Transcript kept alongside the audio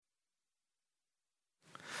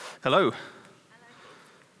Hello.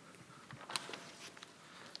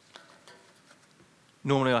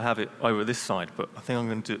 Normally I have it over this side, but I think I'm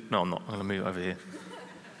going to do... No, I'm not. I'm going to move it over here.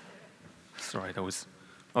 Sorry, I was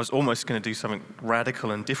almost going to do something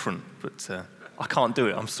radical and different, but I can't do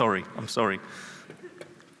it. I'm sorry.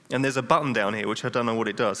 And there's a button down here, which I don't know what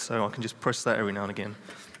it does, so I can just press that every now and again.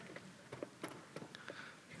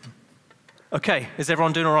 Okay, is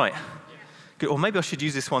everyone doing all right? Good. Or maybe I should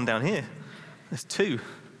use this one down here. There's two.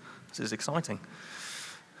 This is exciting.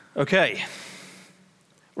 Okay.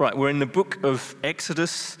 Right, we're in the book of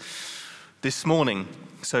Exodus this morning.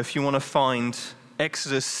 So if you want to find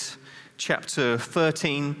Exodus chapter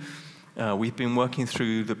 13, we've been working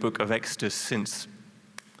through the book of Exodus since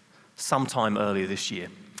sometime earlier this year.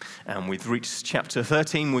 And we've reached chapter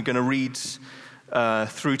 13. We're going to read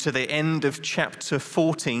through to the end of chapter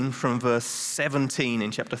 14 from verse 17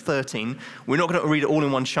 in chapter 13. We're not going to read it all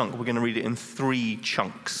in one chunk. We're going to read it in 3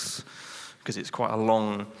 chunks because it's quite a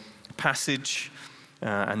long passage.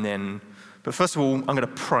 But first of all, I'm going to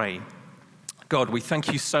pray. God, we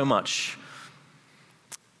thank you so much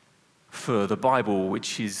for the Bible,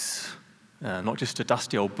 which is not just a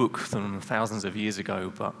dusty old book from thousands of years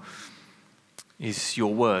ago, but is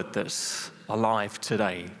your word that's alive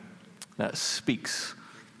today, that speaks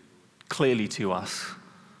clearly to us,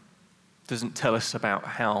 doesn't tell us about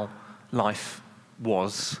how life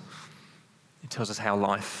was, it tells us how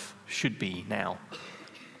life should be now.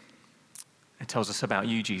 It tells us about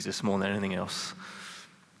you, Jesus, more than anything else.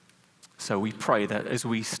 So we pray that as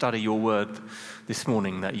we study your word this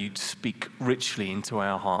morning, that you'd speak richly into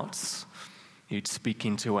our hearts. You'd speak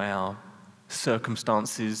into our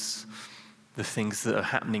circumstances, the things that are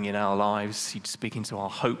happening in our lives. You'd speak into our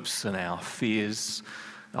hopes and our fears,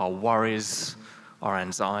 our worries, our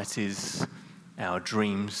anxieties, our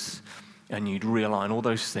dreams. And you'd realign all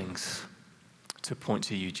those things to point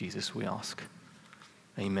to you, Jesus, we ask.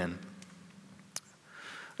 Amen.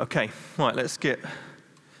 Okay, right, let's get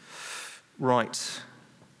right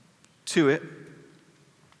to it.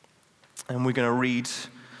 And we're going to read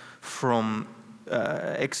from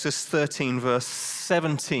Exodus 13, verse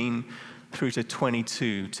 17 through to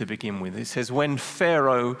 22 to begin with. It says, when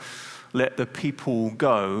Pharaoh let the people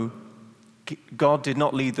go, God did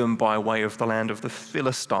not lead them by way of the land of the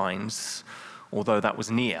Philistines, although that was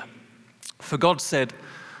near. For God said,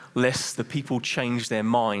 lest the people change their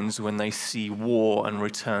minds when they see war and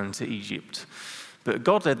return to Egypt. But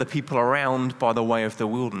God led the people around by the way of the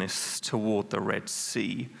wilderness toward the Red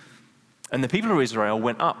Sea. And the people of Israel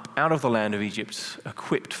went up out of the land of Egypt,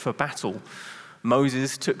 equipped for battle.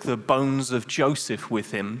 Moses took the bones of Joseph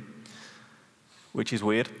with him, which is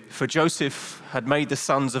weird, for Joseph had made the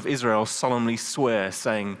sons of Israel solemnly swear,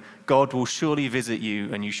 saying, God will surely visit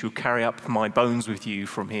you, and you shall carry up my bones with you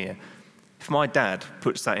from here. If my dad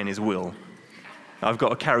puts that in his will, I've got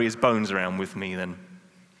to carry his bones around with me then.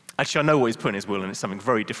 Actually, I know what he's put in his will, and it's something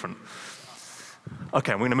very different.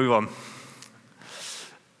 Okay, we're going to move on.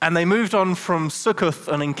 And they moved on from Succoth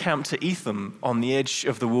and encamped at Etham on the edge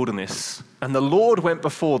of the wilderness. And the Lord went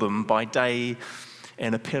before them by day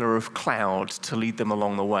in a pillar of cloud to lead them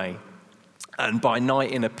along the way, and by night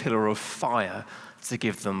in a pillar of fire to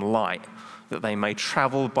give them light, that they may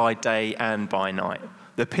travel by day and by night.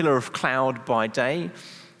 The pillar of cloud by day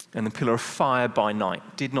and the pillar of fire by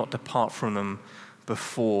night did not depart from them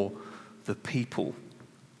before the people.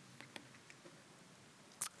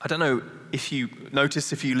 I don't know if you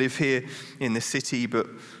notice if you live here in the city, but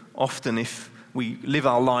often if we live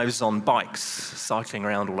our lives on bikes, cycling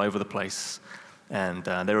around all over the place, and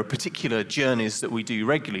there are particular journeys that we do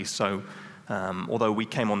regularly. So although we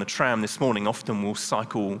came on the tram this morning, often we'll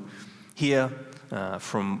cycle here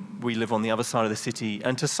we live on the other side of the city.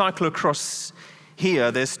 And to cycle across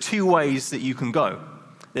here, there's 2 ways that you can go.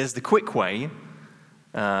 There's the quick way,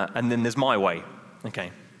 and then there's my way.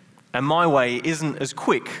 Okay. And my way isn't as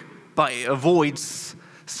quick, but it avoids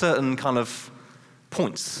certain kind of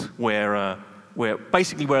points where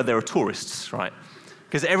there are tourists, right?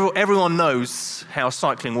 Because everyone knows how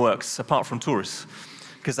cycling works, apart from tourists.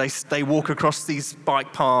 Because they walk across these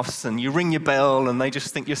bike paths, and you ring your bell, and they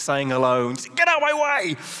just think you're saying hello, and say, get out of my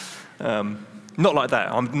way! Not like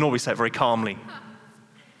that. I normally say it very calmly.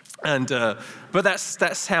 But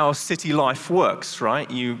that's how city life works, right?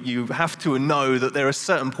 You have to know that there are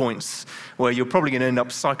certain points where you're probably going to end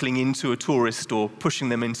up cycling into a tourist or pushing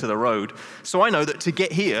them into the road. So I know that to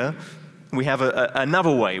get here, we have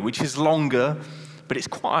another way, which is longer, but it's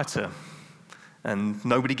quieter. And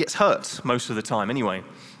nobody gets hurt most of the time anyway.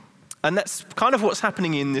 And that's kind of what's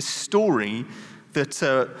happening in this story, that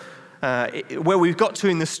Where we've got to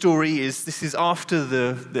in the story is this is after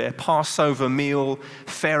the Passover meal.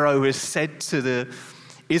 Pharaoh has said to the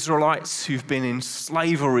Israelites who've been in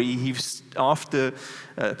slavery, after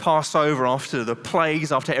Passover, after the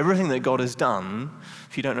plagues, after everything that God has done.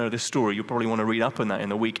 If you don't know the story, you'll probably want to read up on that in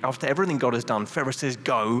the week. After everything God has done, Pharaoh says,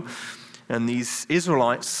 go. And these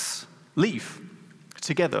Israelites leave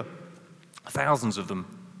together, thousands of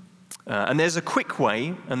them. And there's a quick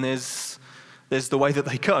way, and there's the way that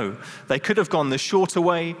they go. They could have gone the shorter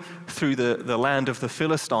way through the land of the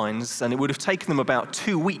Philistines, and it would have taken them about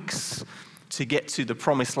 2 weeks to get to the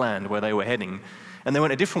promised land where they were heading. And they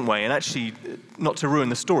went a different way, and actually, not to ruin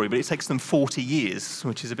the story, but it takes them 40 years,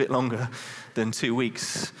 which is a bit longer than 2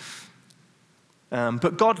 weeks.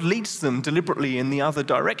 But God leads them deliberately in the other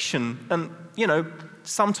direction. And,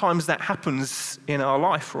 sometimes that happens in our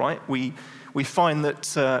life, right? We find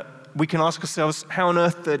that we can ask ourselves, how on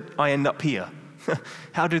earth did I end up here?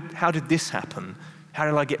 How did this happen? How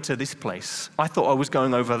did I get to this place? I thought I was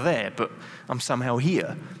going over there, but I'm somehow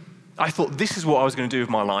here. I thought this is what I was going to do with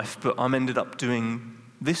my life, but I'm ended up doing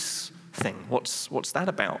this thing. What's that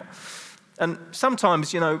about? And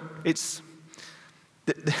sometimes, it's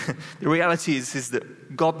the reality is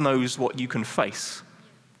that God knows what you can face.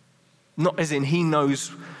 Not as in He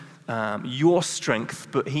knows your strength,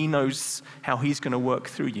 but He knows how He's going to work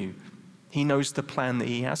through you. He knows the plan that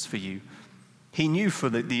He has for you. He knew for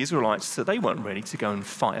the Israelites that they weren't ready to go and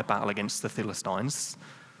fight a battle against the Philistines.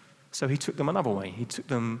 So He took them another way. He took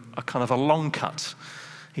them a kind of a long cut.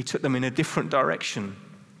 He took them in a different direction.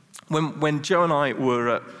 When Joe and I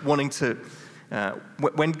were wanting to,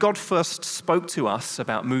 when God first spoke to us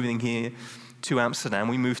about moving here to Amsterdam,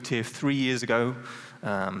 we moved here 3 years ago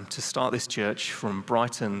to start this church from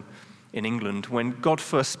Brighton in England. When God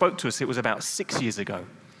first spoke to us, it was about 6 years ago.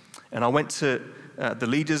 And I went to the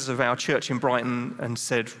leaders of our church in Brighton and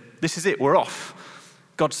said, this is it, we're off.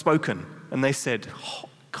 God's spoken. And they said,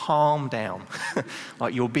 calm down,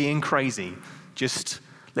 like you're being crazy.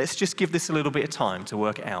 Let's just give this a little bit of time to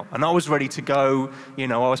work it out. And I was ready to go.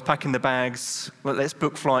 I was packing the bags. Let's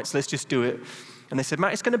book flights. Let's just do it. And they said,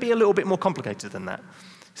 Matt, it's going to be a little bit more complicated than that.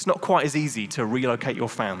 It's not quite as easy to relocate your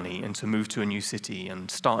family and to move to a new city and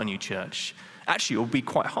start a new church. Actually, it will be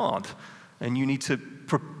quite hard. And you need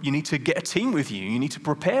to get a team with you. You need to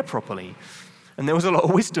prepare properly. And there was a lot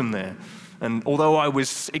of wisdom there. And although I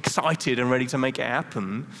was excited and ready to make it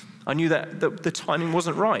happen, I knew that the timing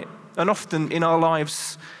wasn't right. And often in our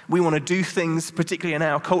lives, we want to do things, particularly in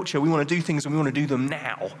our culture, we want to do things and we want to do them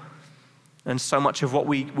now. And so much of what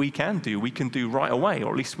we can do right away,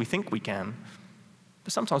 or at least we think we can.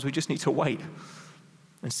 But sometimes we just need to wait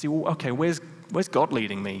and see, well, okay, where's God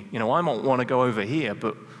leading me? I might want to go over here,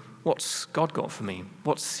 but what's God got for me?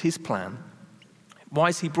 What's His plan? Why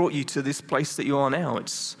has He brought you to this place that you are now?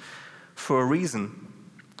 It's for a reason.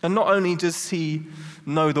 And not only does He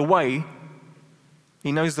know the way,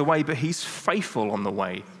 He knows the way, but He's faithful on the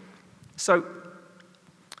way. So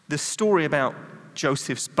the story about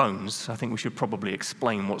Joseph's bones, I think we should probably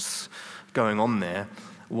explain what's going on there,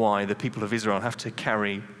 why the people of Israel have to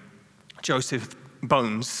carry Joseph's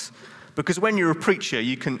bones. Because when you're a preacher,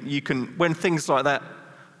 you can when things like that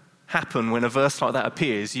happen, when a verse like that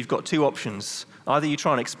appears, you've got two options. Either you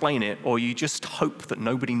try and explain it, or you just hope that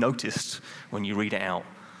nobody noticed when you read it out.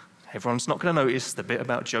 Everyone's not going to notice the bit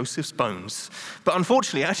about Joseph's bones. But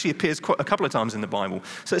unfortunately, it actually appears quite a couple of times in the Bible.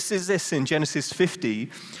 So it says this in Genesis 50.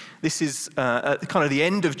 This is at kind of the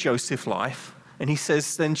end of Joseph's life. And he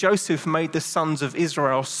says, then Joseph made the sons of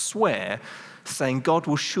Israel swear, saying, God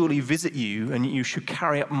will surely visit you, and you should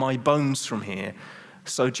carry up my bones from here.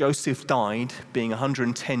 So Joseph died, being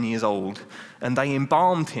 110 years old, and they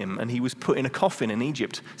embalmed him, and he was put in a coffin in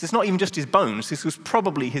Egypt. So it's not even just his bones, this was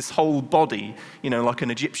probably his whole body, like an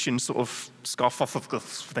Egyptian sort of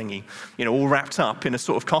sarcophagus thingy, all wrapped up in a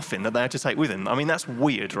sort of coffin that they had to take with him. I mean, that's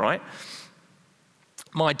weird, right?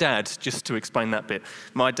 My dad, just to explain that bit,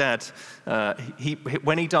 my dad,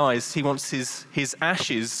 when he dies, he wants his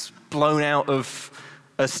ashes blown out of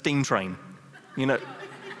a steam train,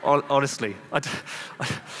 Honestly,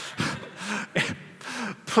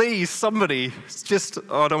 please, somebody,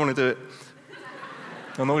 I don't want to do it.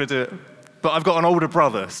 I'm not going to do it. But I've got an older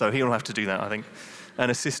brother, so he'll have to do that, I think, and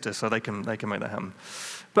a sister, so they can make that happen.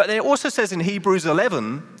 But it also says in Hebrews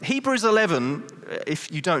 11,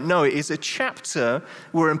 if you don't know it, is a chapter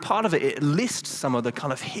where in part of it lists some of the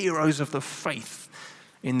kind of heroes of the faith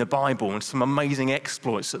in the Bible and some amazing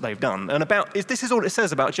exploits that they've done. And this is all it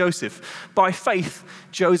says about Joseph. By faith,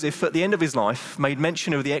 Joseph, at the end of his life, made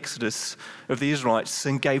mention of the exodus of the Israelites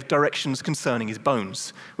and gave directions concerning his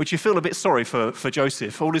bones, which you feel a bit sorry for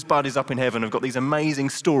Joseph. All his buddies up in heaven have got these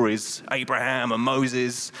amazing stories, Abraham and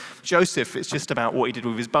Moses. Joseph, it's just about what he did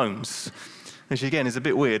with his bones, which again is a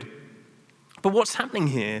bit weird. But what's happening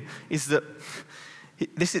here is that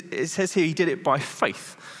it says here he did it by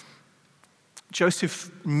faith. Joseph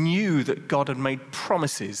knew that God had made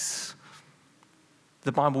promises.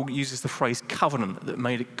 The Bible uses the phrase covenant,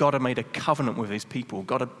 that God had made a covenant with his people.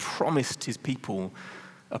 God had promised his people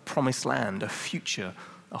a promised land, a future,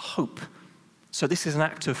 a hope. So this is an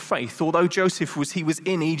act of faith. Although Joseph was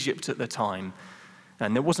in Egypt at the time,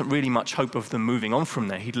 and there wasn't really much hope of them moving on from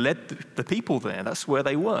there. He'd led the people there. That's where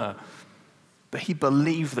they were. But he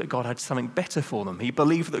believed that God had something better for them. He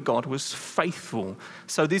believed that God was faithful.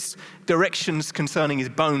 So these directions concerning his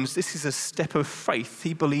bones, this is a step of faith.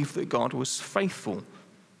 He believed that God was faithful.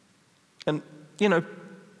 And,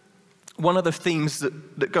 one of the themes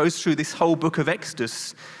that goes through this whole book of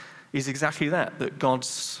Exodus is exactly that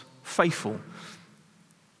God's faithful.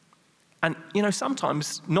 And,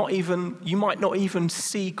 sometimes you might not even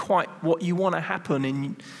see quite what you want to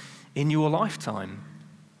happen in your lifetime.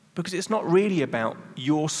 Because it's not really about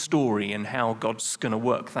your story and how God's going to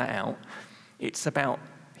work that out. It's about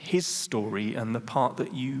his story and the part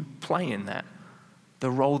that you play in that,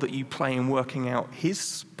 the role that you play in working out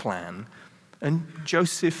his plan. And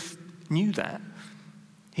Joseph knew that.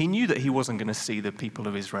 He knew that he wasn't going to see the people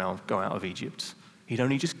of Israel go out of Egypt. He'd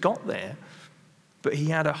only just got there. But he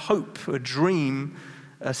had a hope, a dream,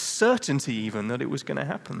 a certainty even that it was going to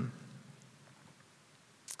happen.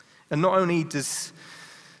 And not only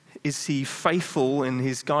is he faithful in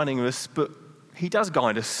his guiding us, but he does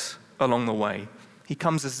guide us along the way. He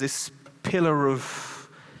comes as this pillar of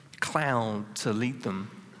cloud to lead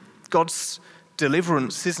them. God's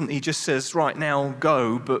deliverance isn't he just says, right now,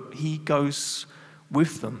 go, but he goes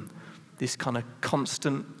with them. This kind of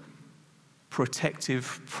constant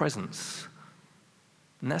protective presence.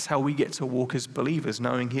 And that's how we get to walk as believers,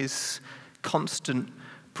 knowing his constant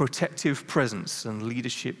protective presence and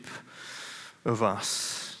leadership of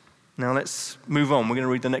us. Now let's move on. We're going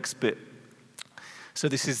to read the next bit. So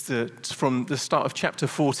this is from the start of chapter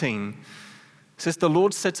 14. It says, the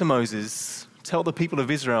Lord said to Moses, tell the people of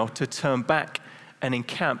Israel to turn back and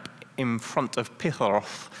encamp in front of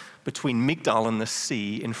Piharoth, between Migdal and the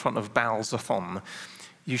sea, in front of Baal-zephon.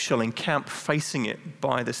 You shall encamp facing it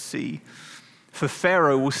by the sea. For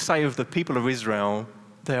Pharaoh will say of the people of Israel,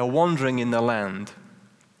 they are wandering in the land.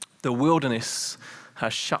 The wilderness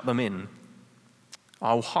has shut them in.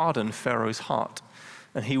 I will harden Pharaoh's heart,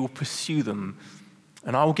 and he will pursue them.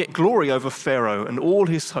 And I will get glory over Pharaoh and all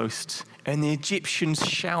his hosts, and the Egyptians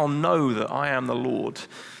shall know that I am the Lord.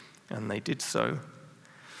 And they did so.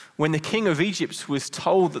 When the king of Egypt was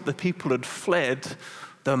told that the people had fled,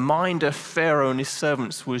 the mind of Pharaoh and his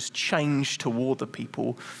servants was changed toward the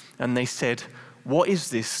people, and they said, what is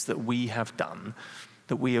this that we have done,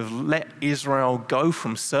 that we have let Israel go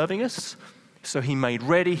from serving us? So he made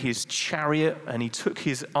ready his chariot, and he took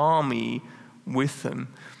his army with him.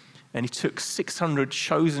 And he took 600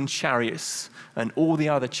 chosen chariots and all the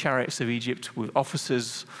other chariots of Egypt with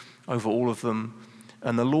officers over all of them.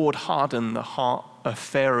 And the Lord hardened the heart of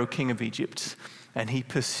Pharaoh, king of Egypt, and he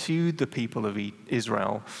pursued the people of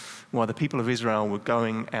Israel while the people of Israel were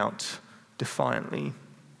going out defiantly.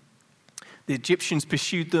 The Egyptians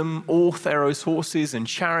pursued them, all Pharaoh's horses and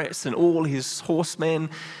chariots and all his horsemen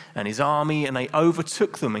and his army, and they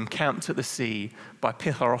overtook them and camped at the sea by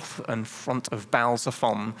Piharoth in front of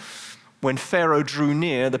Baal-zephon. When Pharaoh drew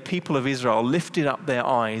near, the people of Israel lifted up their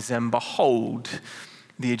eyes, and behold,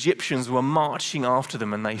 the Egyptians were marching after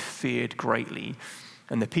them, and they feared greatly.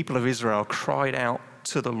 And the people of Israel cried out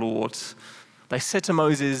to the Lord. They said to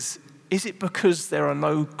Moses, is it because there are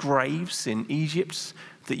no graves in Egypt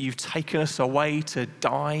that you've taken us away to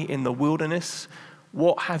die in the wilderness?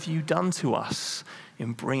 What have you done to us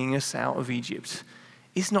in bringing us out of Egypt?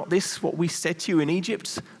 Is not this what we said to you in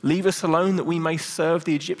Egypt? Leave us alone that we may serve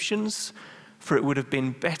the Egyptians? For it would have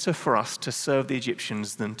been better for us to serve the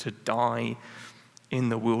Egyptians than to die in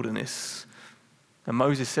the wilderness. And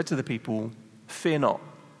Moses said to the people, fear not,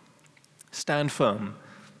 stand firm,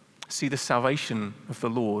 see the salvation of the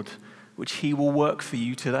Lord, which he will work for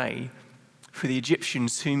you today. For the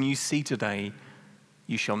Egyptians whom you see today,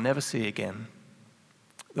 you shall never see again.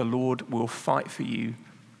 The Lord will fight for you,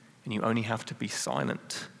 and you only have to be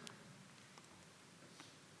silent.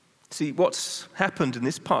 See, what's happened in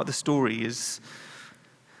this part of the story is,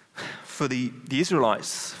 for the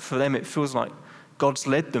Israelites, for them it feels like God's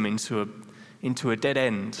led them into a dead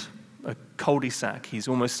end, a cul-de-sac. He's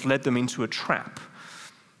almost led them into a trap.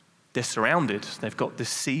 They're surrounded. They've got the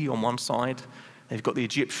sea on one side. They've got the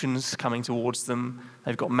Egyptians coming towards them.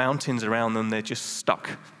 They've got mountains around them. They're just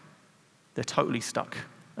stuck. They're totally stuck.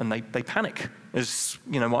 And they panic, as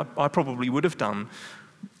I probably would have done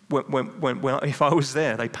when if I was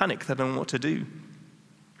there. They panic. They don't know what to do.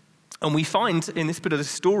 And we find in this bit of the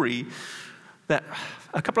story that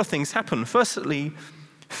a couple of things happen. Firstly,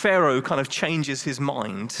 Pharaoh kind of changes his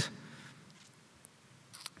mind.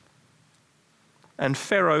 And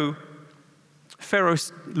Pharaoh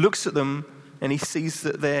looks at them and he sees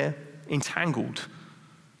that they're entangled,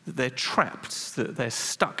 that they're trapped, that they're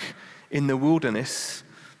stuck in the wilderness.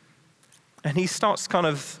 And he starts kind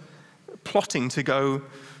of plotting to go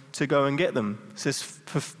and get them. It says,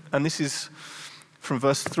 and this is from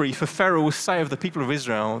verse 3, "For Pharaoh will say of the people of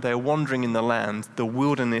Israel, they are wandering in the land, the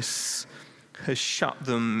wilderness has shut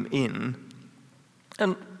them in."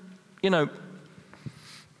 And,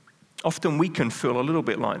 often we can feel a little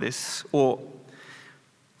bit like this, or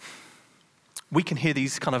we can hear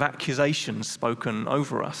these kind of accusations spoken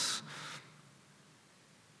over us.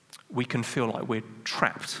 We can feel like we're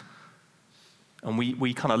trapped. And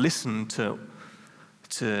we kind of listen to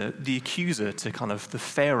the accuser, to kind of the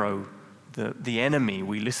Pharaoh, the enemy.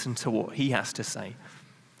 We listen to what he has to say.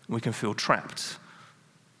 We can feel trapped.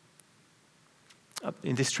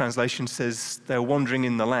 In this translation says they're wandering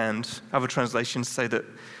in the land. Other translations say that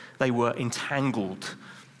they were entangled.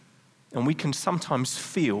 And we can sometimes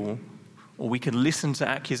feel, or we can listen to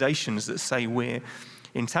accusations that say we're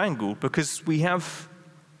entangled because we have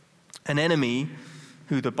an enemy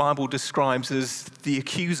who the Bible describes as the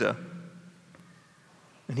accuser.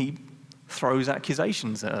 And he throws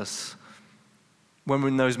accusations at us. When we're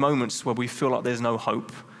in those moments where we feel like there's no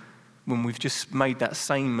hope, when we've just made that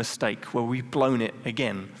same mistake, where we've blown it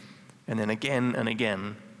again, and then again and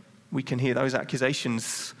again, we can hear those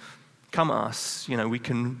accusations come at us. We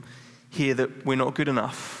can hear that we're not good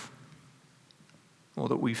enough, or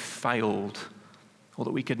that we've failed, or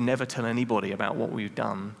that we could never tell anybody about what we've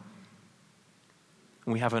done.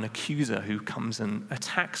 And we have an accuser who comes and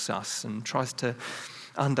attacks us and tries to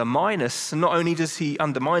undermine us. And not only does he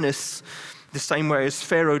undermine us the same way as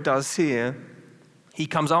Pharaoh does here, he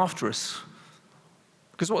comes after us.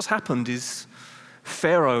 Because what's happened is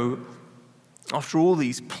Pharaoh, after all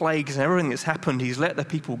these plagues and everything that's happened, he's let the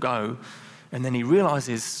people go. And then he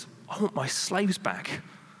realizes, I want my slaves back.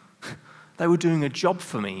 They were doing a job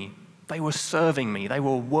for me. They were serving me. They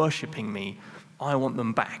were worshiping me. I want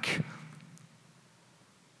them back.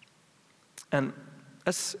 And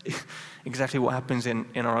that's exactly what happens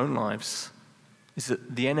in our own lives, is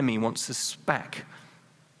that the enemy wants us back.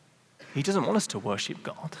 He doesn't want us to worship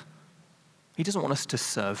God. He doesn't want us to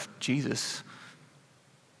serve Jesus.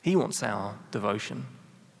 He wants our devotion.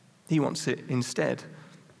 He wants it instead.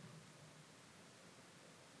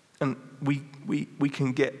 And we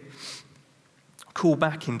can get called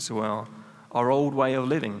back into our old way of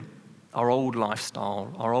living, our old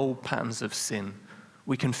lifestyle, our old patterns of sin.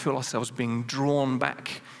 We can feel ourselves being drawn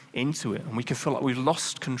back into it, and we can feel like we've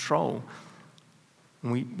lost control.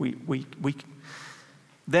 And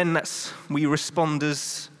we respond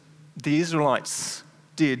as the Israelites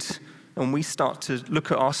did, and we start to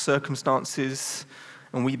look at our circumstances,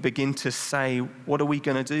 and we begin to say, what are we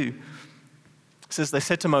going to do? It says, they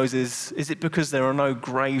said to Moses, "Is it because there are no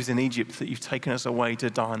graves in Egypt that you've taken us away to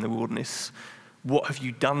die in the wilderness? What have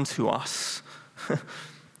you done to us?"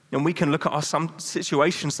 And we can look at our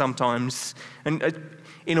situations sometimes, and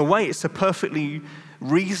in a way it's a perfectly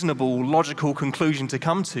reasonable, logical conclusion to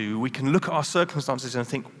come to. We can look at our circumstances and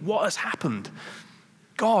think, what has happened?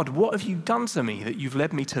 God, what have you done to me that you've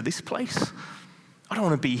led me to this place? I don't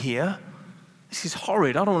want to be here. This is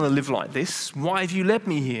horrid. I don't want to live like this. Why have you led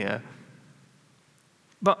me here?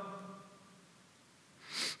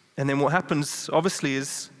 And then what happens, obviously,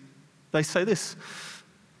 is they say this.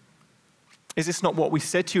 "Is this not what we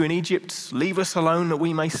said to you in Egypt? Leave us alone that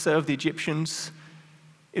we may serve the Egyptians.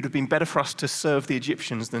 It would have been better for us to serve the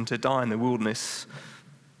Egyptians than to die in the wilderness."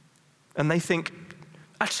 And they think,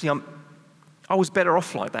 actually, I was better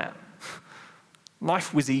off like that.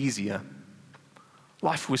 Life was easier.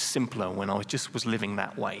 Life was simpler when I just was living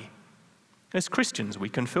that way. As Christians, we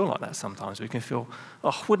can feel like that sometimes. We can feel,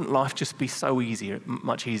 wouldn't life just be so easier,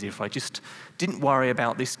 much easier if I just didn't worry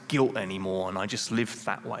about this guilt anymore and I just lived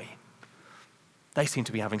that way? They seem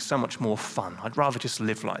to be having so much more fun. I'd rather just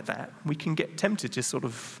live like that. We can get tempted to sort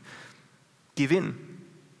of give in.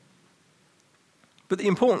 But the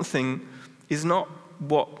important thing is not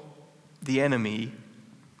what the enemy,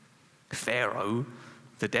 Pharaoh,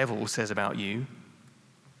 the devil, says about you.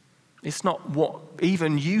 It's not what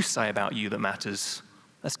even you say about you that matters.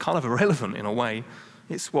 That's kind of irrelevant in a way.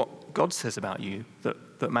 It's what God says about you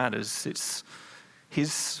that matters. It's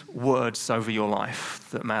his words over your life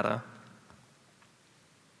that matter.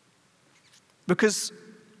 Because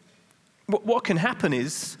what can happen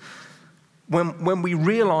is when we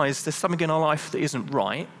realize there's something in our life that isn't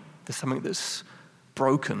right, there's something that's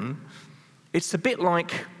broken, it's a bit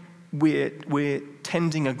like we're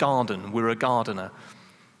tending a garden. We're a gardener.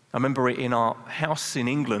 I remember in our house in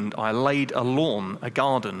England, I laid a lawn, a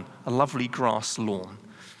garden, a lovely grass lawn.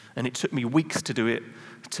 And it took me weeks to do it,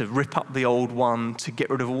 to rip up the old one, to get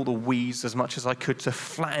rid of all the weeds as much as I could, to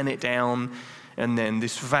flatten it down. And then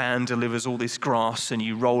this van delivers all this grass and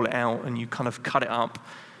you roll it out and you kind of cut it up.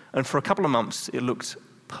 And for a couple of months, it looked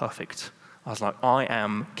perfect. I was like, I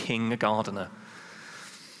am king gardener.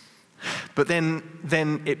 But then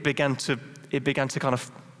it began to kind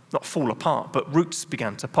of not fall apart, but roots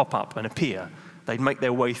began to pop up and appear. They'd make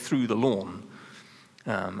their way through the lawn,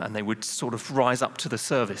 and they would sort of rise up to the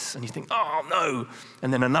surface. And you think, oh no!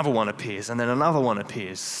 And then another one appears, and then another one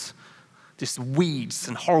appears. Just weeds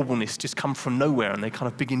and horribleness just come from nowhere, and they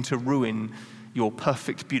kind of begin to ruin your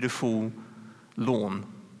perfect, beautiful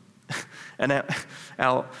lawn. And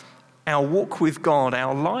our walk with God,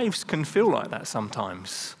 our lives can feel like that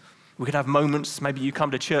sometimes. We could have moments, maybe you come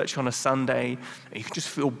to church on a Sunday, and you can just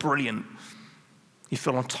feel brilliant. You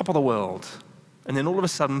feel on top of the world. And then all of a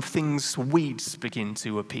sudden, weeds begin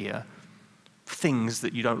to appear. Things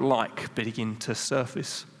that you don't like begin to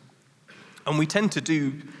surface. And we tend to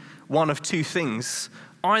do one of two things.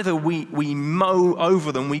 Either we mow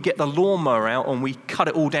over them, we get the lawnmower out and we cut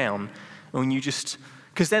it all down. And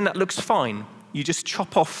because then that looks fine. You just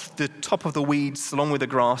chop off the top of the weeds along with the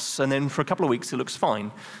grass, and then for a couple of weeks it looks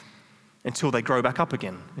fine. Until they grow back up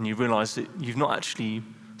again, and you realize that you've not actually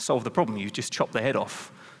solved the problem. You've just chopped the head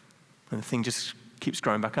off, and the thing just keeps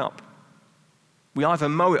growing back up. We either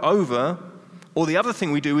mow it over, or the other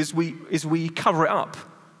thing we do is we cover it up.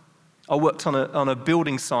 I worked on a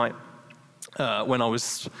building site when I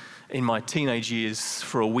was in my teenage years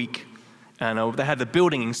for a week, and they had the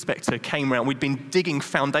building inspector came around. We'd been digging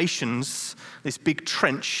foundations, this big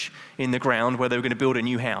trench in the ground where they were going to build a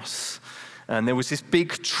new house. And there was this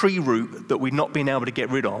big tree root that we'd not been able to get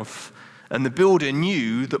rid of. And the builder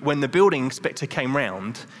knew that when the building inspector came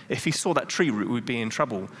round, if he saw that tree root, we'd be in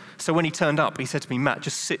trouble. So when he turned up, he said to me, Matt,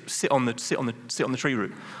 just sit on the tree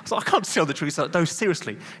root. I was like, I can't sit on the tree. He's like, no,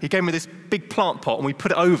 seriously. He gave me this big plant pot, and we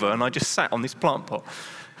put it over, and I just sat on this plant pot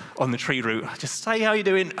on the tree root. I just say, how you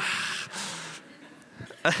doing?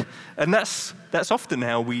 And that's often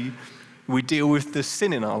how we deal with the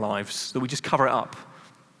sin in our lives, that we just cover it up.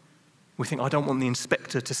 We think, I don't want the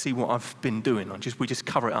inspector to see what I've been doing. We just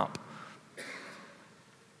cover it up.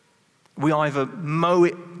 We either mow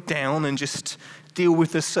it down and just deal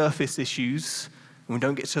with the surface issues, and we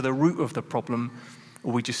don't get to the root of the problem,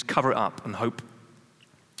 or we just cover it up and hope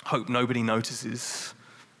nobody notices.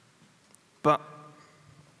 But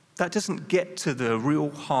that doesn't get to the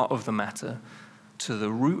real heart of the matter, to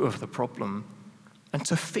the root of the problem. And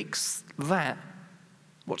to fix that,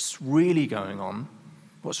 what's really going on,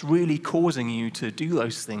 what's really causing you to do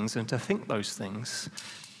those things and to think those things,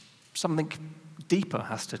 something deeper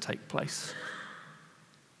has to take place.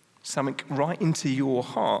 Something right into your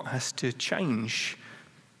heart has to change.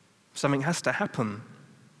 Something has to happen.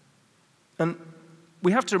 And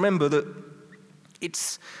we have to remember that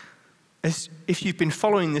if you've been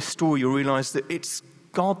following this story, you'll realize that it's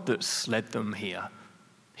God that's led them here.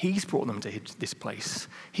 He's brought them to this place.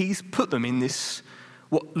 He's put them in this,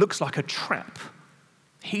 what looks like a trap.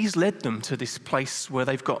 He's led them to this place where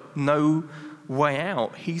they've got no way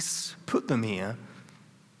out. He's put them here.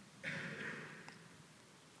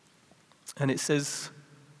 And it says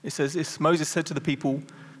this, Moses said to the people,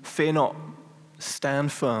 fear not,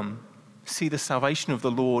 stand firm. See the salvation of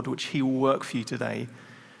the Lord, which he will work for you today.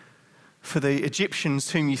 For the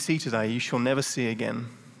Egyptians whom you see today, you shall never see again.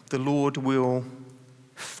 The Lord will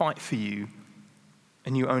fight for you,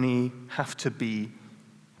 and you only have to be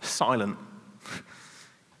silent.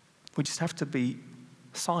 We just have to be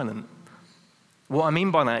silent. What I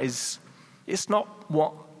mean by that is, it's not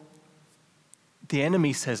what the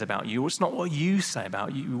enemy says about you, it's not what you say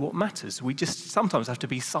about you, what matters. We just sometimes have to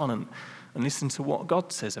be silent and listen to what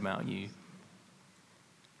God says about you,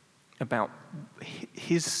 about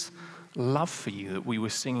his love for you that we were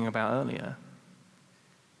singing about earlier,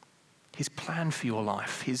 his plan for your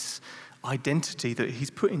life, his identity that he's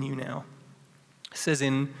put in you now. It says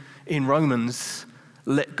in Romans,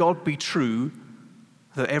 let God be true,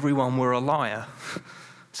 that everyone were a liar.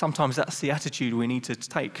 Sometimes that's the attitude we need to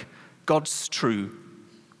take. God's true,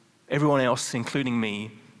 everyone else, including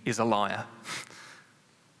me, is a liar.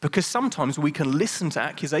 Because sometimes we can listen to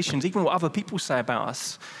accusations, even what other people say about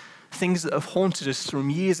us, things that have haunted us from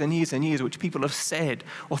years and years and years, which people have said,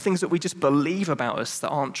 or things that we just believe about us that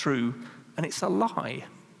aren't true, and it's a lie.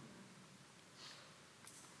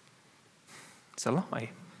 It's a lie.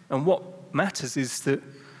 And what matters is that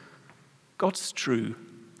God's true,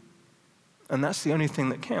 and that's the only thing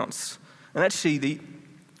that counts. And actually,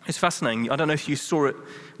 it's fascinating. I don't know if you saw it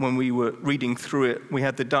when we were reading through it. We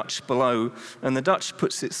had the Dutch below, and the Dutch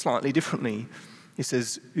puts it slightly differently. It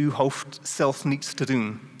says, "U hoeft zelf niets te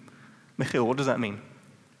doen." Michiel, what does that mean?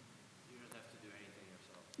 You don't have to do anything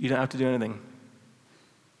yourself. You don't have to do anything.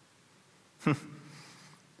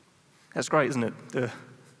 That's great, isn't it?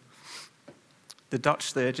 The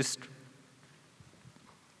Dutch there just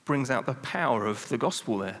brings out the power of the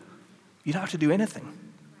gospel there. You don't have to do anything.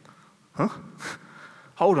 Huh?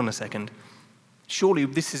 Hold on a second. Surely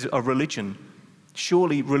this is a religion.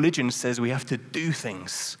 Surely religion says we have to do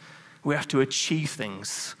things. We have to achieve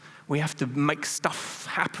things. We have to make stuff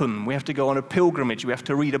happen. We have to go on a pilgrimage. We have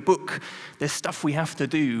to read a book. There's stuff we have to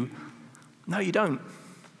do. No, you don't.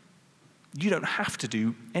 You don't have to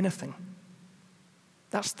do anything.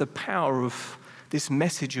 That's the power of this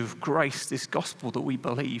message of grace, this gospel that we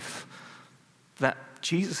believe, that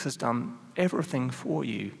Jesus has done everything for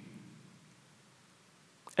you.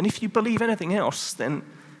 And if you believe anything else, then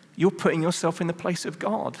you're putting yourself in the place of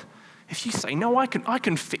God. If you say, no, I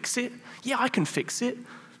can fix it. Yeah, I can fix it.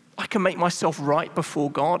 I can make myself right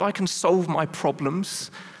before God. I can solve my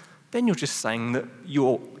problems. Then you're just saying that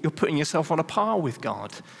you're putting yourself on a par with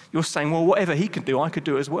God. You're saying, well, whatever he can do, I could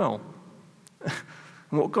do as well.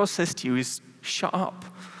 And what God says to you is, shut up.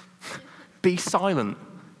 Be silent.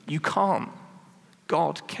 You can't.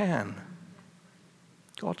 God can.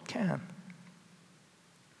 God can.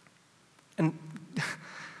 And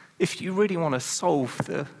if you really want to solve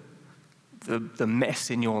the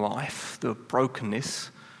mess in your life, the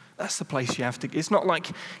brokenness, that's the place you have to. It's not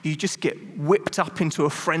like you just get whipped up into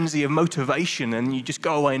a frenzy of motivation and you just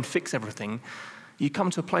go away and fix everything. You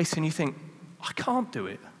come to a place and you think, I can't do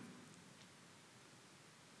it.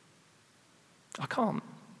 I can't.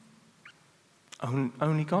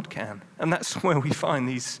 Only God can. And that's where we find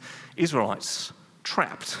these Israelites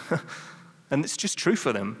trapped. And it's just true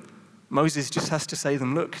for them. Moses just has to say to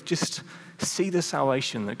them, look, just see the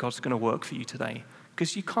salvation that God's going to work for you today,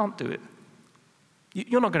 because you can't do it.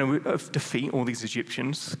 You're not going to defeat all these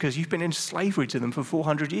Egyptians because you've been in slavery to them for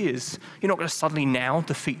 400 years. You're not going to suddenly now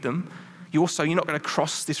defeat them. You're not going to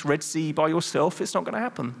cross this Red Sea by yourself. It's not going to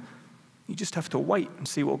happen. You just have to wait and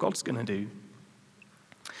see what God's going to do.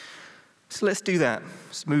 So let's do that.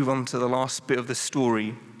 Let's move on to the last bit of the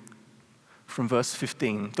story from verse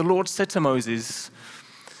 15. The Lord said to Moses,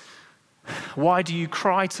 "Why do you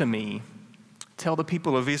cry to me? Tell the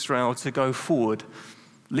people of Israel to go forward.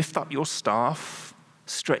 Lift up your staff,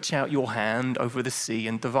 stretch out your hand over the sea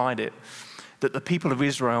and divide it, that the people of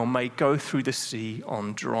Israel may go through the sea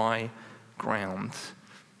on dry ground.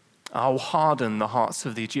 I'll harden the hearts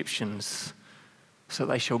of the Egyptians, so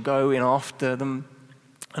they shall go in after them,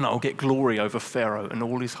 and I'll get glory over Pharaoh and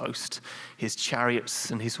all his host, his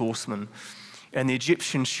chariots and his horsemen. And the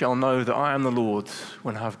Egyptians shall know that I am the Lord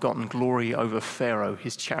when I have gotten glory over Pharaoh,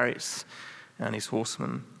 his chariots and his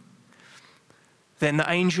horsemen." Then the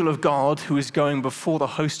angel of God, who was going before the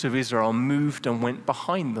host of Israel, moved and went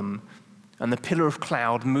behind them. And the pillar of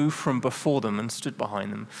cloud moved from before them and stood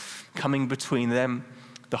behind them, coming between them,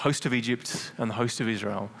 the host of Egypt and the host of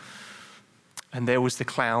Israel. And there was the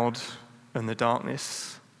cloud and the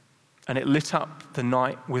darkness, and it lit up the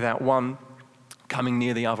night without one coming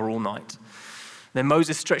near the other all night. Then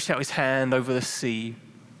Moses stretched out his hand over the sea,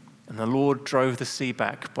 and the Lord drove the sea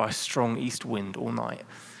back by a strong east wind all night,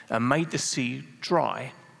 and made the sea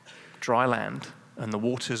dry land, and the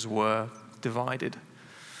waters were divided.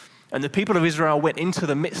 And the people of Israel went into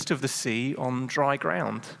the midst of the sea on dry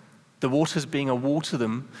ground, the waters being a wall to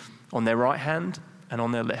them on their right hand and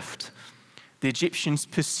on their left. The Egyptians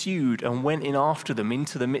pursued and went in after them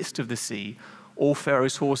into the midst of the sea, all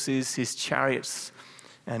Pharaoh's horses, his chariots,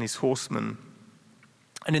 and his horsemen.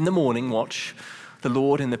 And in the morning watch, the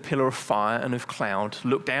Lord in the pillar of fire and of cloud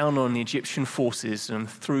looked down on the Egyptian forces and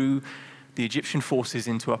threw the Egyptian forces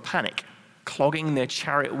into a panic, clogging their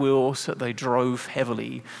chariot wheels so that they drove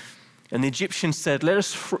heavily. And the Egyptians said, "Let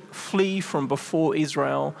us flee from before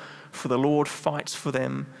Israel, for the Lord fights for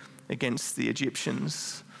them against the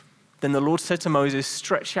Egyptians." Then the Lord said to Moses,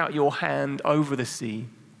 "Stretch out your hand over the sea,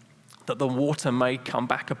 that the water may come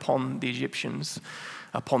back upon the Egyptians,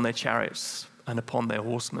 upon their chariots and upon their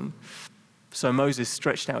horsemen." So Moses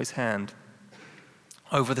stretched out his hand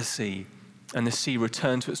over the sea, and the sea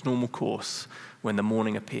returned to its normal course when the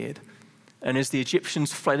morning appeared. And as the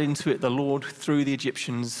Egyptians fled into it, the Lord threw the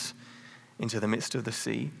Egyptians into the midst of the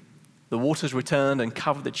sea. The waters returned and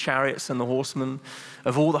covered the chariots and the horsemen.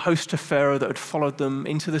 Of all the host of Pharaoh that had followed them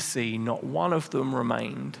into the sea, not one of them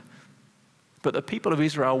remained. But the people of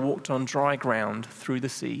Israel walked on dry ground through the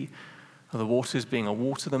sea, the waters being a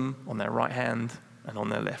wall to them on their right hand and on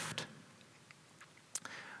their left.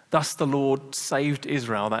 Thus the Lord saved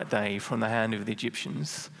Israel that day from the hand of the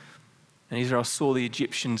Egyptians. And Israel saw the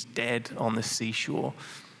Egyptians dead on the seashore.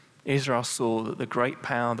 Israel saw that the great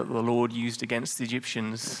power that the Lord used against the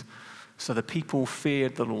Egyptians. So the people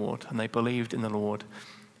feared the Lord, and they believed in the Lord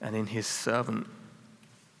and in his servant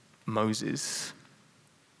Moses.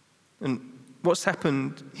 And what's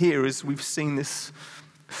happened here is we've seen this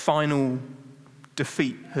final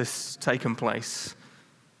defeat has taken place.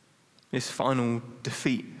 This final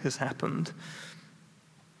defeat has happened.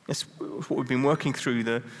 It's what we've been working through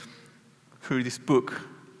this book,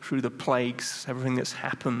 through the plagues, everything that's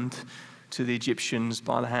happened to the Egyptians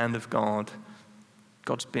by the hand of God.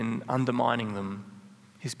 God's been undermining them.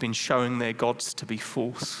 He's been showing their gods to be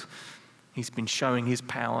false. He's been showing his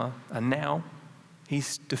power, and now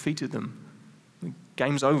he's defeated them. The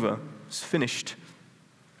game's over. It's finished.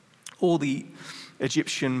 All the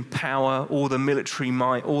Egyptian power, all the military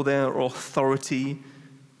might, all their authority,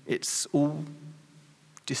 it's all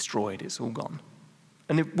destroyed. It's all gone.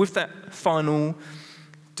 And with that final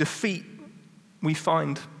defeat, we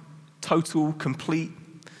find total, complete,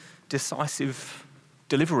 decisive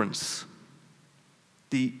deliverance.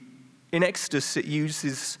 In Exodus, it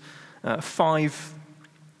uses 5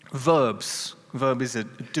 verbs. Verb is a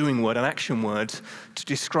doing word, an action word, to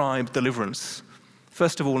describe deliverance.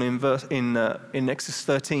 First of all, in Exodus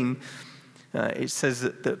 13, it says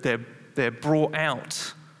that they're brought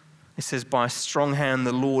out. It says, by a strong hand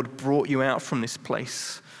the Lord brought you out from this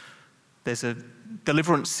place.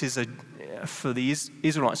 Deliverance for the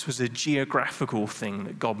Israelites was a geographical thing,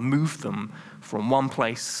 that God moved them from one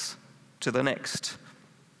place to the next.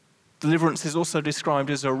 Deliverance is also described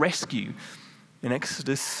as a rescue. In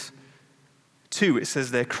Exodus 2, it says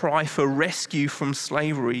their cry for rescue from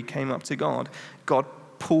slavery came up to God. God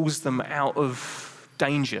pulls them out of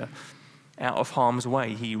danger, out of harm's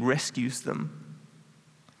way. He rescues them.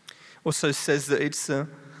 Also says that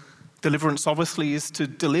deliverance obviously is to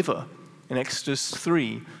deliver. In Exodus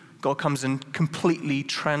 3, God comes and completely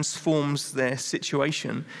transforms their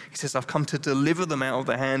situation. He says, I've come to deliver them out of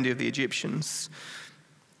the hand of the Egyptians.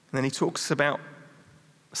 And then he talks about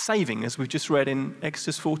saving, as we've just read in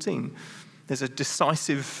Exodus 14. There's a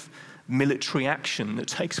decisive military action that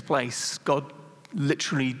takes place. God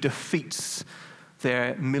literally defeats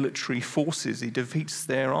their military forces. He defeats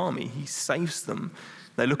their army. He saves them.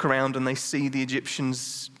 They look around and they see the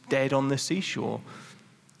Egyptians dead on the seashore.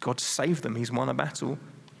 God saved them. He's won a battle.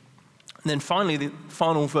 And then finally, the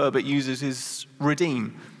final verb it uses is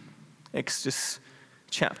redeem. Exodus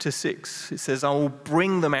chapter 6, it says, I will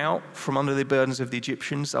bring them out from under the burdens of the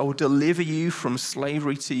Egyptians. I will deliver you from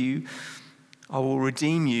slavery to you. I will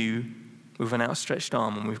redeem you with an outstretched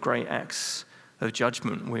arm and with great acts of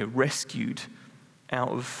judgment. We're rescued out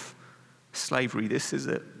of slavery. This is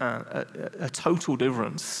a total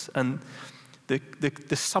deliverance. And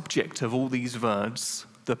the subject of all these verbs,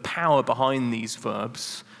 the power behind these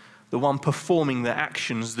verbs, the one performing the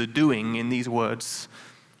actions, the doing in these words,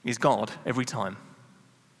 is God every time.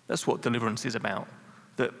 That's what deliverance is about.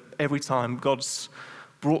 That every time God's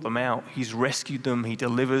brought them out, he's rescued them, he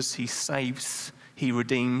delivers, he saves, he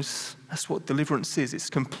redeems. That's what deliverance is. It's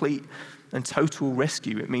complete and total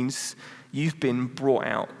rescue. It means you've been brought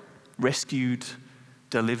out, rescued,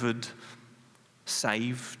 delivered,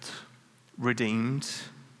 saved, redeemed.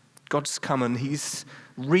 God's come and he's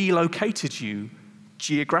relocated you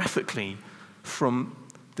geographically from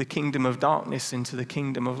the kingdom of darkness into the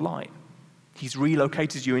kingdom of light. He's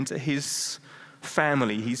relocated you into his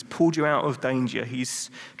family. He's pulled you out of danger. He's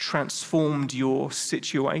transformed your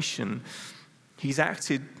situation. He's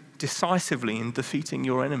acted decisively in defeating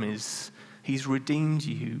your enemies. He's redeemed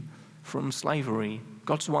you from slavery.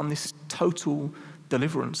 God's won this total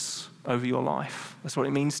deliverance over your life. That's what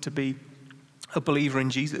it means to be a believer in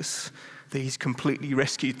Jesus, that he's completely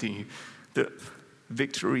rescued you, that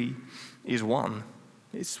victory is won.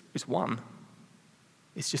 It's won.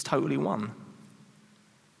 It's just totally won.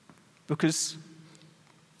 Because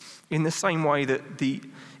in the same way that the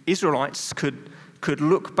Israelites could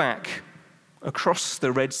look back across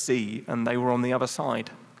the Red Sea and they were on the other side,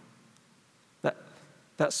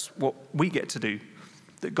 that's what we get to do.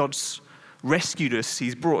 That God's rescued us,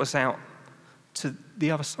 he's brought us out to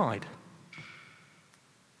the other side.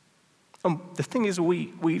 The thing is,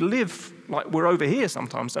 we live like we're over here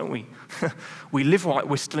sometimes, don't we? We live like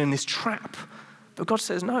we're still in this trap. But God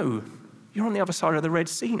says, no, you're on the other side of the Red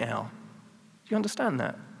Sea now. Do you understand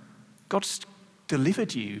that? God's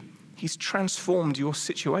delivered you. He's transformed your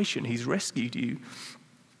situation. He's rescued you.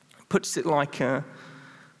 Puts it like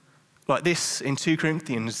this in 2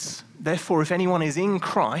 Corinthians. Therefore, if anyone is in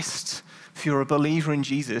Christ, if you're a believer in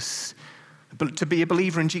Jesus, to be a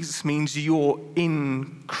believer in Jesus means you're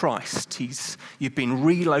in Christ. You've been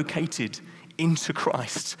relocated into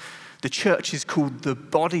Christ. The church is called the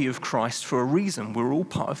body of Christ for a reason. We're all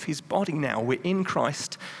part of his body now. We're in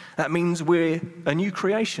Christ. That means we're a new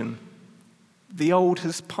creation. The old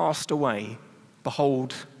has passed away.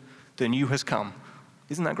 Behold, the new has come.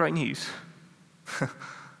 Isn't that great news?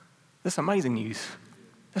 That's amazing news.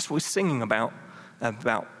 That's what we're singing about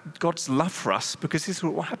God's love for us, because this is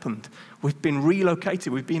what happened. We've been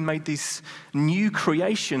relocated. We've been made these new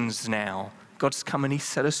creations now. God's come and he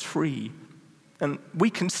set us free. And we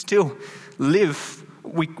can still live.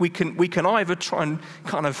 We can either try and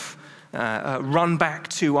kind of run back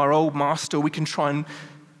to our old master. We can try and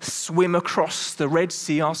swim across the Red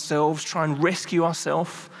Sea ourselves, try and rescue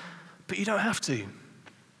ourselves. But you don't have to.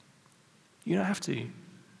 You don't have to.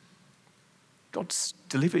 God's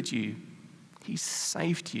delivered you. He's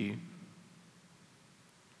saved you.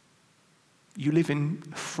 You live in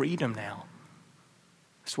freedom now.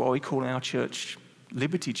 That's why we call our church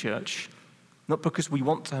Liberty Church. Not because we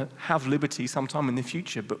want to have liberty sometime in the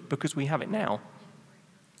future, but because we have it now.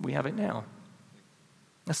 We have it now.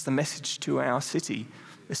 That's the message to our city,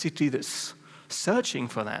 a city that's searching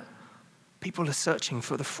for that. People are searching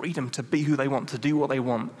for the freedom to be who they want, to do what they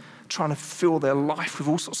want, trying to fill their life with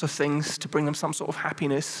all sorts of things to bring them some sort of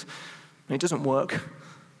happiness. And it doesn't work.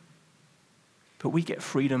 But we get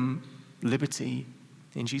freedom, liberty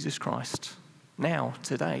in Jesus Christ. Now,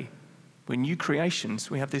 today, we're new creations.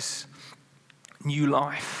 We have this new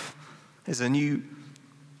life. There's a new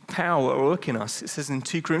power at work in us. It says in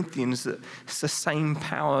 2 Corinthians that it's the same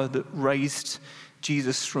power that raised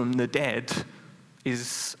Jesus from the dead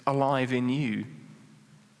is alive in you.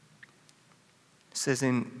 It says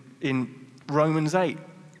in Romans 8,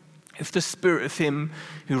 if the spirit of him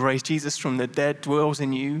who raised Jesus from the dead dwells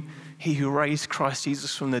in you, he who raised Christ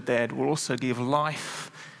Jesus from the dead will also give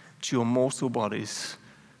life to your mortal bodies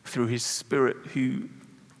through his spirit who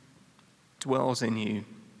dwells in you.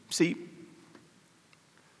 See,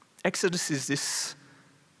 Exodus is this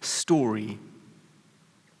story.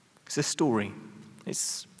 It's a story.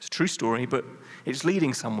 It's a true story, but it's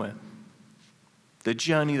leading somewhere. The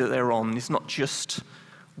journey that they're on is not just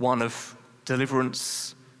one of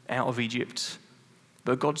deliverance out of Egypt,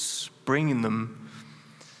 but God's bringing them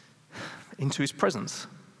into his presence.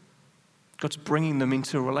 God's bringing them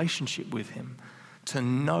into a relationship with him, to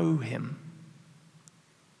know him.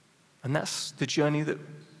 And that's the journey that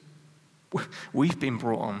we've been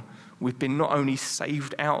brought on. We've been not only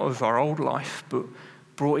saved out of our old life, but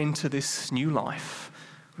brought into this new life.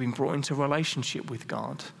 We've been brought into a relationship with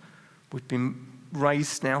God. We've been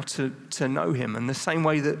raised now to know him. And the same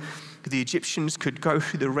way that the Egyptians could go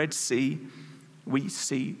through the Red Sea, we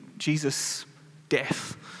see Jesus'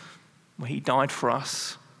 death, where he died for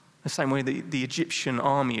us. The same way that the Egyptian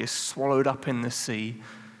army is swallowed up in the sea,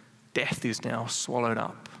 death is now swallowed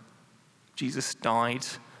up. Jesus died,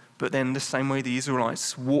 but then the same way the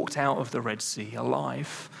Israelites walked out of the Red Sea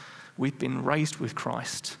alive, we've been raised with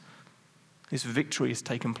Christ. This victory has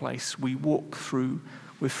taken place. We walk through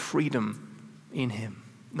with freedom in him,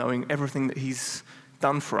 knowing everything that he's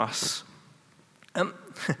done for us.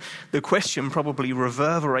 The question probably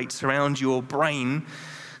reverberates around your brain.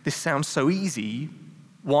 This sounds so easy.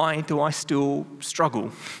 Why do I still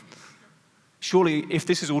struggle? Surely, if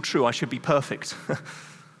this is all true, I should be perfect.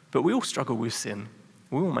 But we all struggle with sin.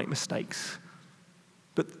 We all make mistakes.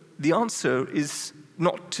 But the answer is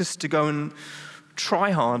not just to go and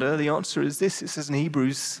try harder. The answer is this. It says in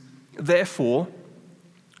Hebrews, therefore,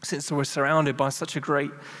 since we're surrounded by such a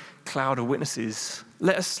great cloud of witnesses,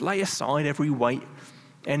 let us lay aside every weight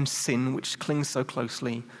and sin which clings so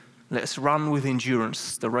closely. Let us run with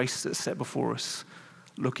endurance the race that's set before us,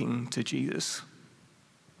 looking to Jesus.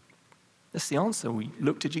 That's the answer. We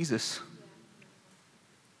look to Jesus.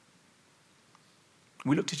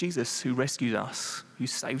 We look to Jesus who rescued us, who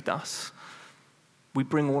saved us. We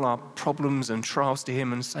bring all our problems and trials to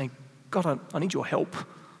him and say, God, I need your help.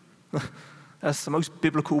 That's the most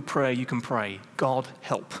biblical prayer you can pray. God,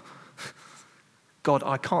 help. God,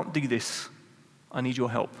 I can't do this. I need your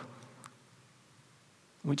help.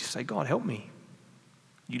 We just say, God, help me.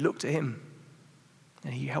 You look to him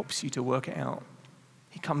and he helps you to work it out.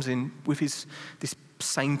 He comes in with this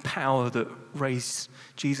same power that raised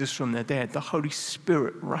Jesus from the dead, the Holy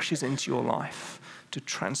Spirit rushes into your life to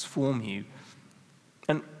transform you.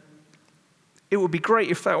 And it would be great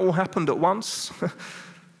if that all happened at once,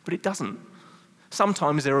 but it doesn't.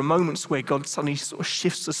 Sometimes there are moments where God suddenly sort of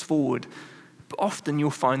shifts us forward, but often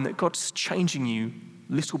you'll find that God's changing you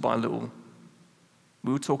little by little.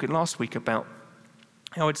 We were talking last week about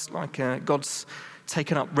how it's like God's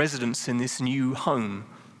taken up residence in this new home,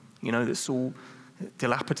 that's all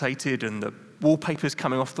dilapidated and the wallpaper's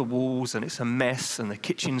coming off the walls and it's a mess and the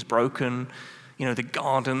kitchen's broken. The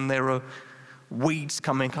garden, there are weeds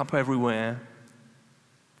coming up everywhere.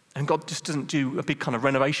 And God just doesn't do a big kind of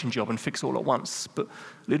renovation job and fix it all at once. But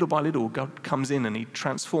little by little, God comes in and he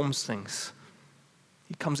transforms things.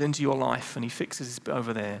 He comes into your life and he fixes it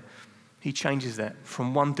over there. He changes that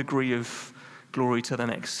from one degree of glory to the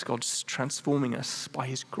next. God's transforming us by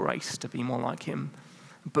his grace to be more like him.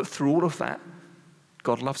 But through all of that,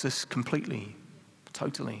 God loves us completely,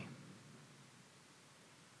 totally.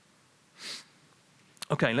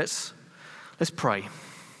 Okay, let's pray.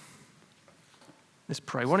 Let's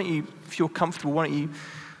pray. Why don't you, if you're comfortable, why don't you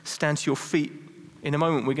stand to your feet? In a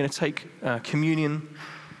moment, we're going to take communion.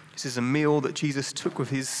 This is a meal that Jesus took with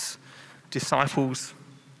his disciples.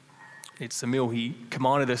 It's a meal he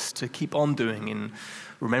commanded us to keep on doing in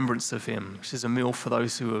remembrance of him. This is a meal for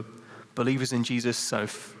those who are believers in Jesus. So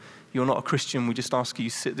if you're not a Christian, we just ask you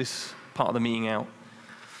to sit this part of the meeting out.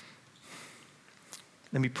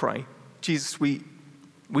 Let me pray. Jesus, we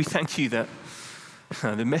thank you that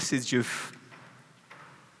the message of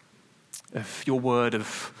your word,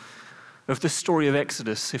 of the story of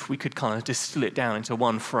Exodus, if we could kind of distill it down into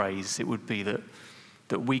one phrase, it would be that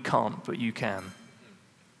we can't, but you can.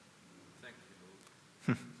 Thank you,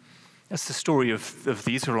 Lord. That's the story of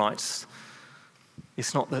the Israelites.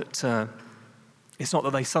 It's not that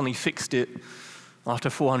they suddenly fixed it after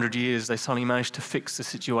 400 years. They suddenly managed to fix the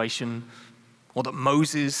situation, or that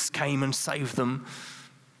Moses came and saved them.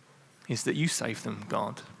 Is that you saved them,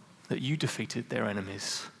 God, that you defeated their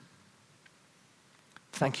enemies.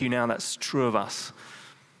 Thank you now that's true of us,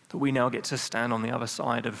 that we now get to stand on the other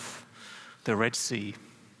side of the Red Sea.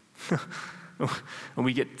 And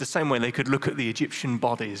we get the same way they could look at the Egyptian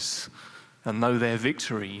bodies and know their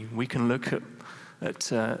victory. We can look at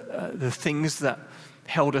the things that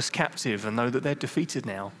held us captive and know that they're defeated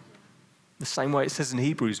now. The same way it says in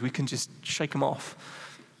Hebrews, we can just shake them off.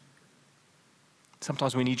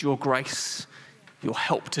 Sometimes we need your grace, your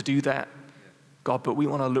help to do that, God, but we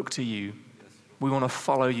want to look to you. We want to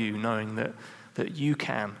follow you, knowing that you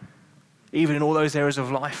can. Even in all those areas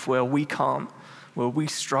of life where we can't, where we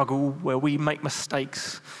struggle, where we make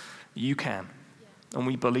mistakes, you can. And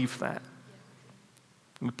we believe that.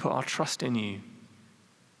 We put our trust in you.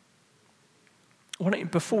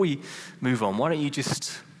 Before we move on, why don't you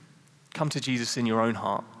just come to Jesus in your own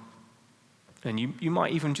heart? And you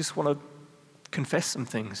might even just want to confess some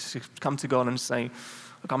things. Come to God and say,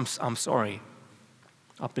 look, I'm sorry.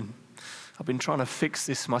 I've been trying to fix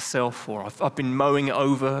this myself, or I've been mowing it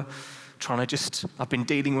over, I've been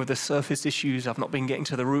dealing with the surface issues. I've not been getting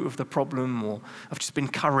to the root of the problem, or I've just been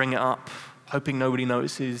covering it up, hoping nobody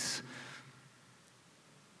notices.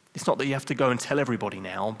 It's not that you have to go and tell everybody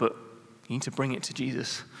now, but you need to bring it to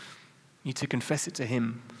Jesus. You need to confess it to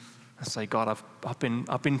him and say, God, I've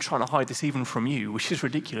been trying to hide this even from you, which is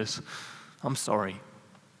ridiculous. I'm sorry.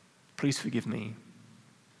 Please forgive me.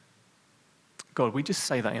 God, we just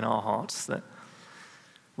say that in our hearts, that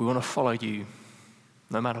we want to follow you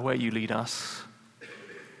no matter where you lead us,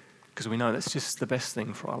 because we know that's just the best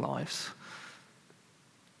thing for our lives.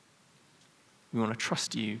 We want to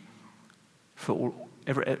trust you for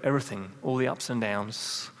everything, all the ups and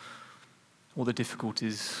downs, all the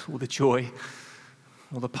difficulties, all the joy,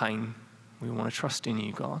 all the pain. We want to trust in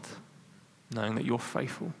you, God, knowing that you're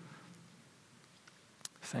faithful.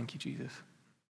 Thank you, Jesus.